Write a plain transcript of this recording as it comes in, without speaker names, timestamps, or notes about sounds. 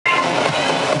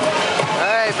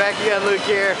back again, Luke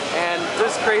here, and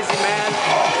this crazy man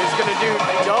is gonna do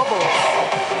doubles.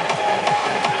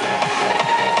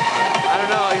 I don't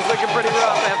know, he's looking pretty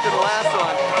rough after the last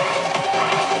one.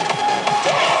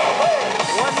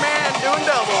 One man doing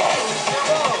doubles.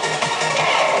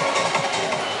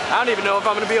 I don't even know if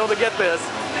I'm gonna be able to get this.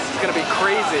 This is gonna be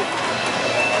crazy.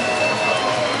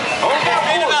 It's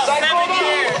been about 7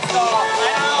 years, so I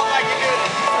don't know if I can do this.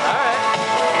 Alright.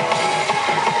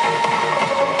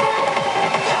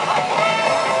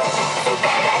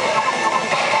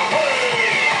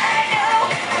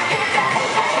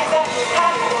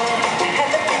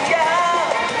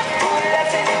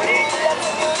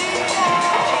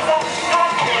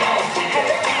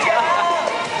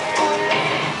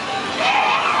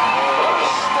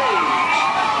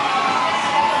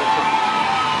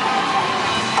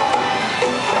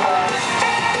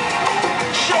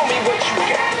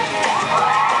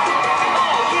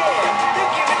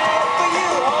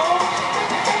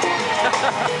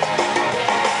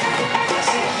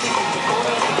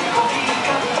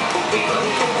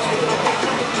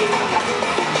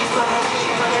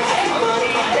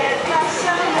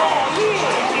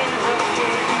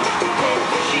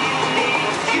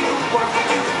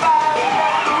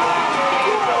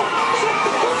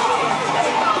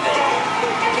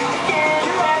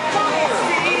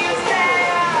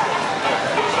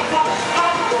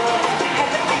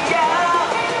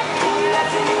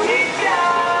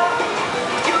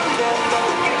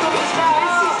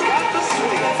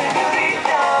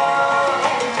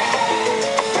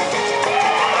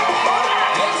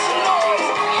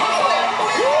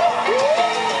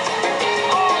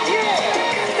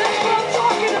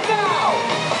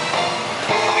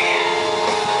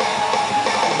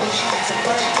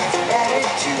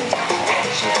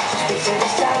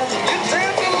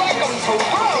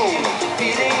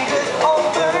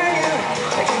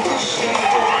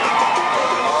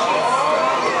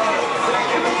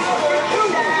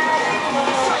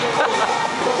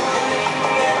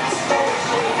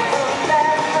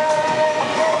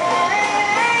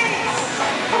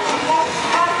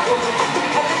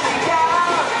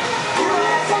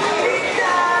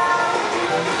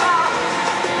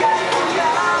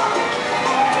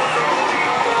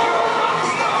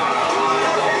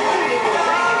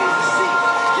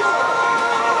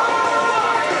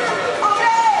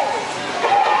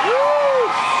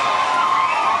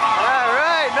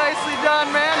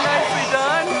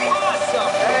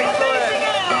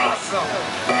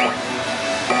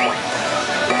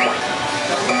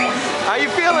 How you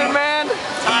feeling, man?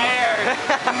 Tired.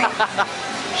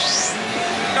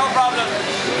 No problem.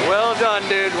 Well done,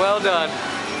 dude. Well done.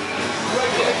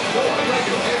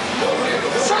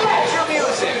 Select your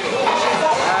music.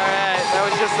 Alright, that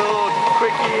was just a little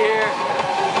quickie here.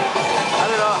 I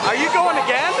don't know. Are you going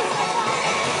again?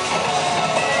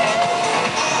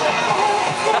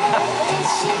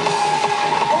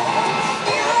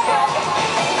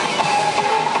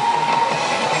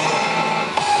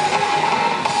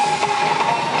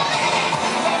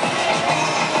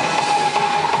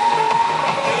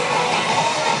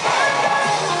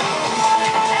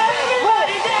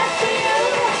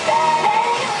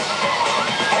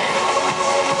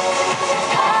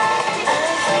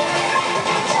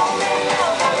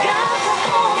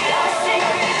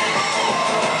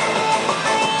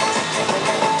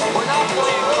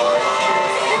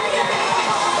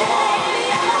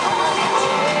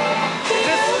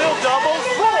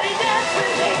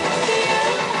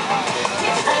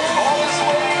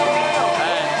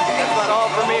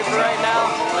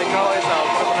 Like always, I'll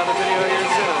put up another video here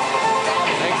soon.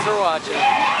 Thanks for watching.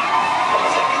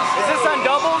 Is this on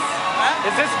doubles? Huh?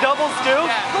 Is this doubles too?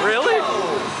 Yeah. Really?